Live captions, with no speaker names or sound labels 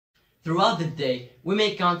Throughout the day, we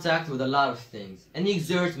make contact with a lot of things and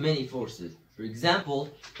exert many forces. For example,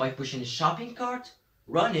 by pushing a shopping cart,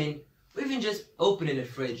 running, or even just opening a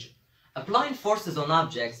fridge. Applying forces on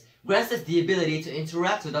objects grants us the ability to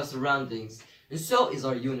interact with our surroundings, and so is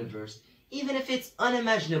our universe. Even if it's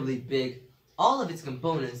unimaginably big, all of its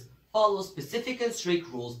components follow specific and strict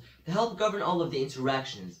rules to help govern all of the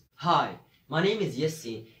interactions. Hi, my name is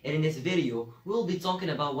Yassin, and in this video, we will be talking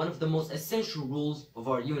about one of the most essential rules of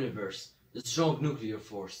our universe, the strong nuclear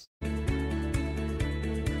force.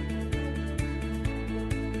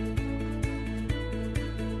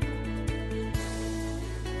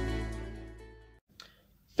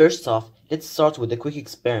 First off, let's start with a quick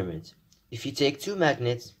experiment. If you take two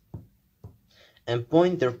magnets and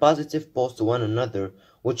point their positive poles to one another,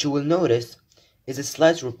 what you will notice is a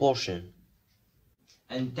slight repulsion.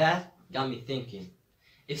 And that got me thinking,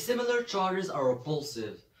 if similar charges are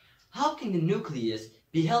repulsive, how can the nucleus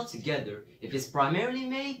be held together if it's primarily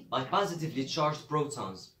made by positively charged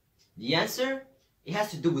protons? The answer? It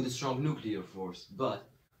has to do with the strong nuclear force. But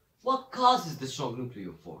what causes the strong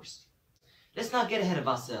nuclear force? Let's not get ahead of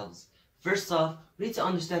ourselves. First off, we need to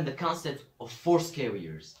understand the concept of force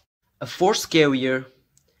carriers. A force carrier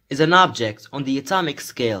is an object on the atomic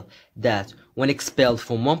scale that, when expelled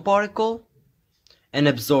from one particle and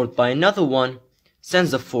absorbed by another one,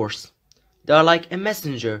 sends a force. They are like a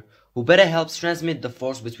messenger who better helps transmit the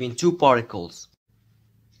force between two particles.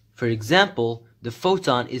 For example, the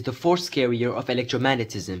photon is the force carrier of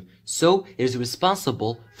electromagnetism, so it is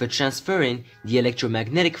responsible for transferring the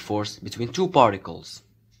electromagnetic force between two particles.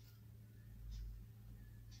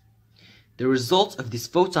 The result of this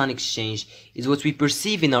photon exchange is what we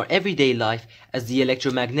perceive in our everyday life as the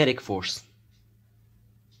electromagnetic force.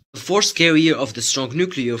 The force carrier of the strong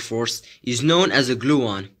nuclear force is known as a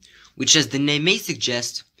gluon, which, as the name may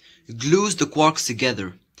suggest, glues the quarks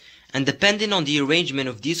together, and depending on the arrangement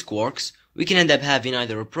of these quarks, we can end up having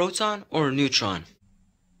either a proton or a neutron.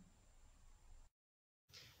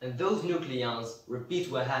 And those nucleons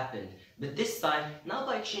repeat what happened, but this time not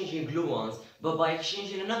by exchanging gluons, but by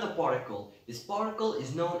exchanging another particle. This particle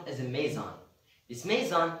is known as a meson. This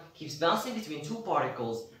meson keeps bouncing between two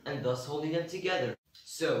particles and thus holding them together.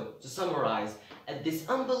 So, to summarize, at this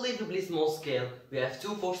unbelievably small scale, we have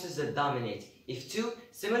two forces that dominate. If two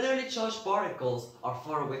similarly charged particles are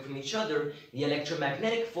far away from each other, the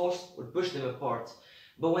electromagnetic force would push them apart.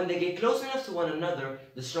 But when they get close enough to one another,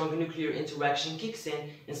 the strong nuclear interaction kicks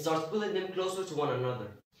in and starts pulling them closer to one another.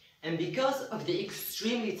 And because of the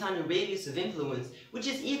extremely tiny radius of influence, which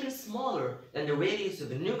is even smaller than the radius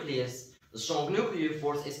of a nucleus, the strong nuclear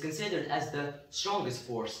force is considered as the strongest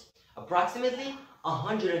force. Approximately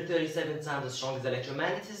 137 times as strong as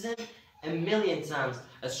electromagnetism, a million times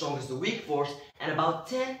as strong as the weak force, and about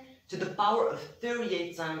 10 to the power of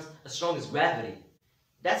 38 times as strong as gravity.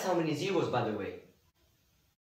 That's how many zeros, by the way.